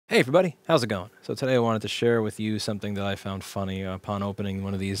Hey everybody, how's it going? So today I wanted to share with you something that I found funny upon opening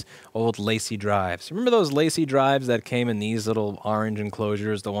one of these old Lacie drives. Remember those Lacie drives that came in these little orange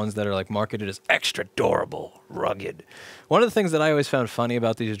enclosures, the ones that are like marketed as extra durable, rugged? One of the things that I always found funny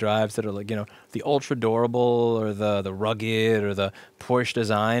about these drives that are like, the ultra durable or the rugged or the Porsche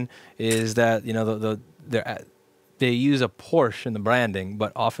design is that, they use a Porsche in the branding,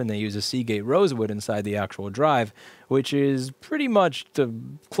 but often they use a Seagate rosewood inside the actual drive, which is pretty much the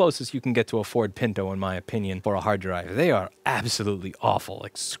closest you can get to a Ford Pinto, in my opinion, for a hard drive. They are absolutely awful.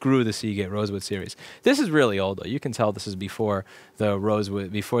 Like, screw the Seagate rosewood series. This is really old, though. You can tell this is before the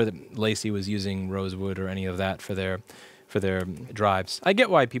rosewood, before the Lacie was using rosewood or any of that for their drives. I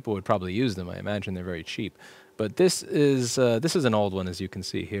get why people would probably use them. I imagine they're very cheap. But this is an old one, as you can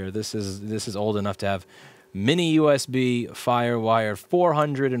see here. This is old enough to have mini USB, FireWire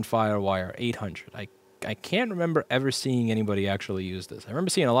 400, and FireWire 800. I can't remember ever seeing anybody actually use this. I remember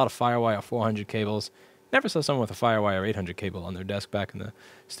seeing a lot of FireWire 400 cables. Never saw someone with a FireWire 800 cable on their desk back in the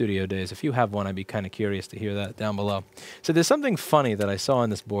studio days. If you have one, I'd be kind of curious to hear that down below. So there's something funny that I saw on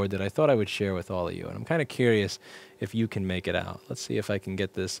this board that I thought I would share with all of you, and I'm kind of curious if you can make it out. Let's see if I can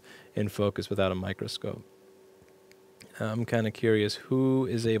get this in focus without a microscope. I'm kind of curious who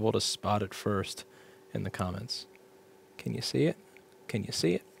is able to spot it first in the comments. Can you see it? Can you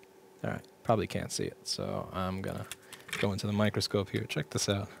see it? All right, probably can't see it, so I'm gonna go into the microscope here. Check this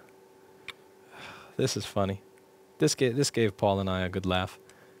out. This is funny. This gave Paul and I a good laugh.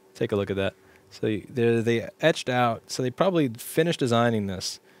 Take a look at that. So they etched out, so they probably finished designing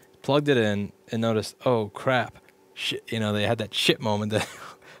this, plugged it in, and noticed, oh crap, shit, they had that shit moment that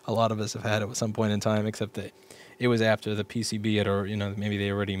a lot of us have had at some point in time, except that it was after the PCB had, or maybe they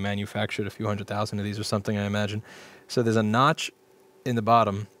already manufactured a few 100,000 of these or something, I imagine. So there's a notch in the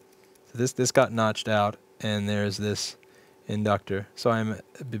bottom. So this got notched out, and there's this inductor. So I'm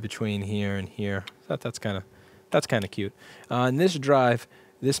between here and here. So that's kind of cute. And this drive,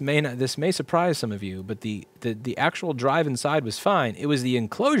 this may surprise some of you, but the actual drive inside was fine. It was the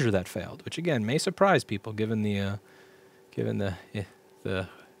enclosure that failed, which again may surprise people given the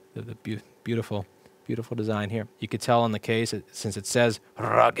beautiful design here. You could tell on the case, since it says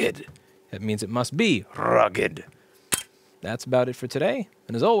rugged, that means it must be rugged. That's about it for today.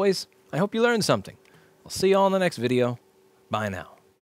 And as always, I hope you learned something. I'll see you all in the next video. Bye now.